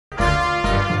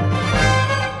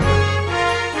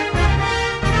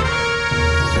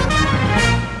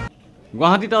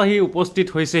গুৱাহাটীত আহি উপস্থিত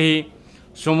হৈছেহি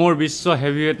চুমুৰ বিশ্ব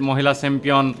হেভিৱেট মহিলা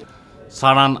চেম্পিয়ন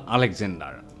সাৰান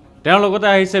আলেকজেণ্ডাৰ তেওঁৰ লগতে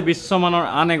আহিছে বিশ্বমানৰ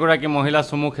আন এগৰাকী মহিলা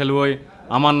চুমু খেলুৱৈ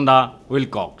Amanda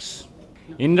Wilcox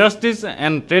industries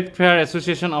and trade fair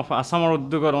association of আছামৰ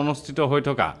উদ্যোগত অনুষ্ঠিত হৈ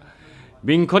থকা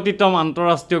 ২০তম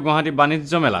আন্তঃৰাষ্ট্ৰীয় গুৱাহাটী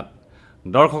বাণিজ্য মেলাত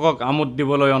দৰ্শকক আমোদ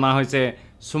দিবলৈ অনা হৈছে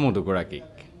চুমু দুগৰাকীক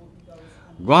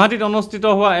গুৱাহাটীত অনুষ্ঠিত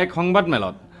হোৱা এক সংবাদ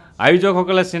মেলত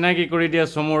আয়োজকসকলে চিনাকি কৰি দিয়ে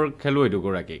চুমুৰ খেলুৱৈ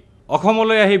দুগৰাকীক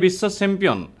অসমলৈ আহি বিশ্ব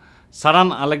চেম্পিয়ন সাৰান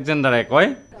আলেকজেণ্ডাৰে কয়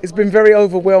It's been very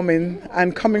overwhelming, and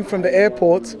coming from the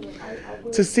airport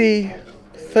to see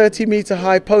 30-meter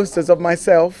high posters of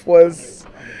myself was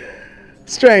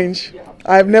strange.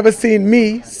 I've never seen me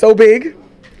so big.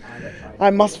 I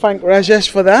must thank Rajesh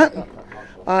for that.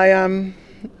 I am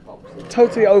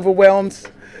totally overwhelmed.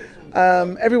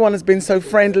 Everyone has been so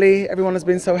friendly, everyone has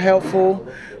been so helpful.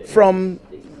 From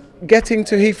getting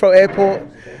to Heathrow Airport,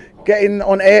 getting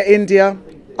on Air India,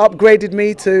 upgraded me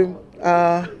to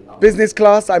business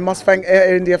class. I must thank Air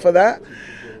India for that.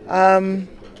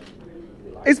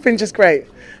 It's been just great.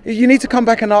 You need to come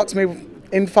back and ask me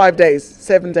in 5 days,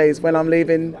 7 days when I'm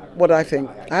leaving what I think.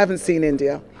 I haven't seen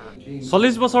India.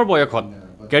 40 বছৰ বয়সত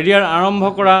career আৰম্ভ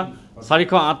কৰা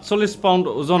 448 pound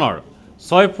ওজনৰ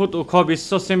 6 foot ওখ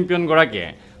বিশ্ব champion গৰাকীয়ে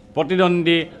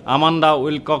প্ৰতিদ্বন্দ্বী Amanda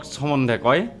Wilcox সম্বন্ধে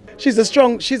কয়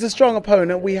She's a strong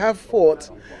opponent. We have fought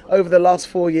over the last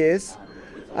 4 years.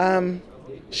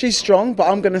 She's strong, but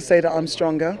I'm going to say that I'm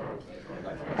stronger.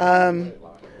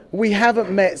 We haven't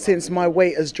met since my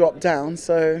weight has dropped down,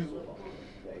 so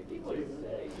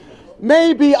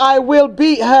maybe I will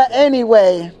beat her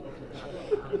anyway.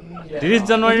 30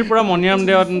 জানুৱাৰীৰ পৰা Maniram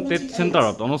Dewan trade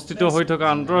চেণ্টাৰত অনুষ্ঠিত হৈ থকা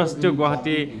আন্তঃৰাষ্ট্ৰীয়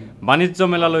গুৱাহাটী বাণিজ্য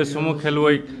মেলালৈ চুমু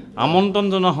খেলুৱৈক আমন্ত্ৰণ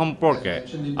জনোৱা সম্পৰ্কে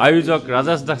আয়োজক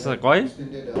ৰাজেশ দাসে কয়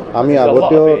আমি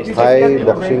আগতেও থাই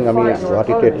বক্সিং আমি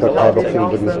গুৱাহাটী ট্ৰেডত থাই বক্সিং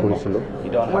ইন্ট্ৰডিউস কৰিছিলোঁ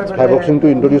থাই বক্সিংটো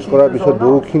ইন্ট্ৰডিউস কৰাৰ পিছত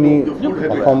বহুখিনি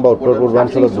অসম বা উত্তৰ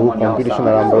পূৰ্বাঞ্চলত বহু কম্পিটিশ্যন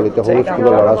আৰম্ভ হ'ল এতিয়া সৰু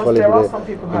স্কুলৰ ল'ৰা ছোৱালীবোৰে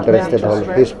ইণ্টাৰেষ্টেড হ'ল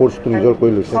সেই স্পৰ্টছটো নিজৰ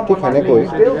কৰি লৈছে ঠিক সেনেকৈ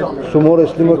চুম'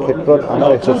 ৰেচলিঙৰ ক্ষেত্ৰত আমাৰ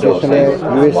এছ'চিয়েশ্যনে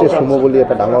USA চুম' বুলি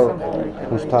এটা ডাঙৰ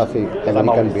সংস্থা আছে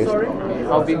আমেৰিকান বেছড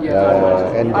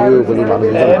NGO বুলি মানুহ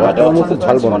মোৰ খুব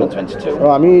ভাল বন্ধু আৰু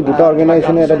আমি দুটা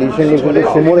অৰ্গেনাইজেশ্যনে এটা ডিচিশ্যন লৈছিলোঁ যে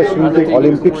চুম' ৰেচলিংটোক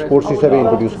অলিম্পিক স্পৰ্টছ হিচাপে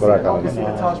ইন্ট্ৰডিউচ কৰাৰ কাৰণে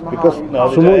because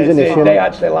sum' is an Asian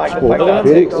sport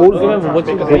very old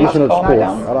traditional sport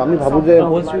আৰু আমি ভাবোঁ যে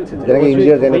যেনেকৈ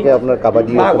ইণ্ডিয়াৰ যেনেকৈ আপোনাৰ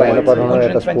কাবাডী আছে এনেকুৱা ধৰণৰ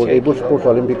এটা স্পৰ্ট এইবোৰ স্পৰ্টছ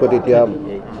অলিম্পিকত এতিয়া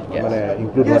মানে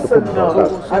ইনক্লুড হোৱাটো খুব দৰকাৰ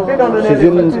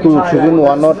ছিজন 1ত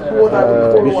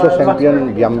বিশ্ব চেম্পিয়ন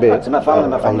ব্যাম্বে আহিছিল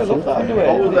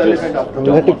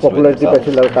সাংঘাতিক পপুলাৰিটি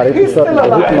পাইছিল আৰু তাৰে পিছত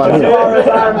বহুত মানুহ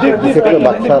বিশেষকৈ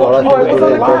বাচ্চা ল'ৰা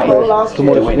ছোৱালীবোৰে চুম'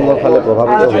 ৰেচলিঙৰ ফালে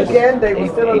প্ৰভাৱিত হৈছিল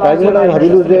তাৰপিছত আমি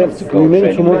ভাবিলোঁ যে উইমেন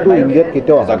চুম'টো ইণ্ডিয়াত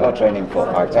কেতিয়াও অহা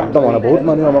একদম অনা বহুত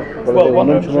মানুহ আমাক ক'লে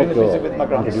উইমেন চুম' কিয়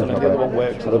ইণ্ট্ৰডিউচ নকৰে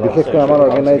আৰু বিশেষকৈ আমাৰ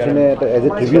অৰ্গেনাইজেশ্যনে as a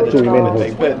tribute two women হ'ল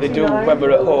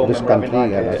দিছ কাণ্ট্ৰি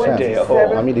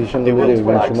আমি ডিচিশ্যন ল'ব যে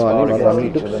উইমেন চুম' আনিম আৰু আমি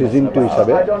এইটোক ছিজন 2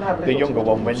 হিচাপে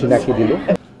চিনাকি দিলোঁ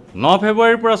 9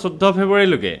 ফেব্ৰুৱাৰীৰ পৰা 14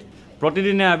 ফেব্ৰুৱাৰীলৈকে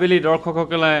প্ৰতিদিনে আবেলি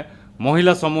দৰ্শকসকলে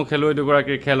মহিলা চমু খেলুৱৈ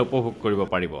দুগৰাকীৰ খেল উপভোগ কৰিব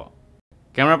পাৰিব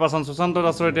কেমেৰা পাৰ্চন সুশান্ত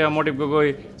দাসৰ সৈতে অমৰদীপ গগৈ,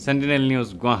 চেণ্টিনেল নিউজ,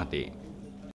 গুৱাহাটী।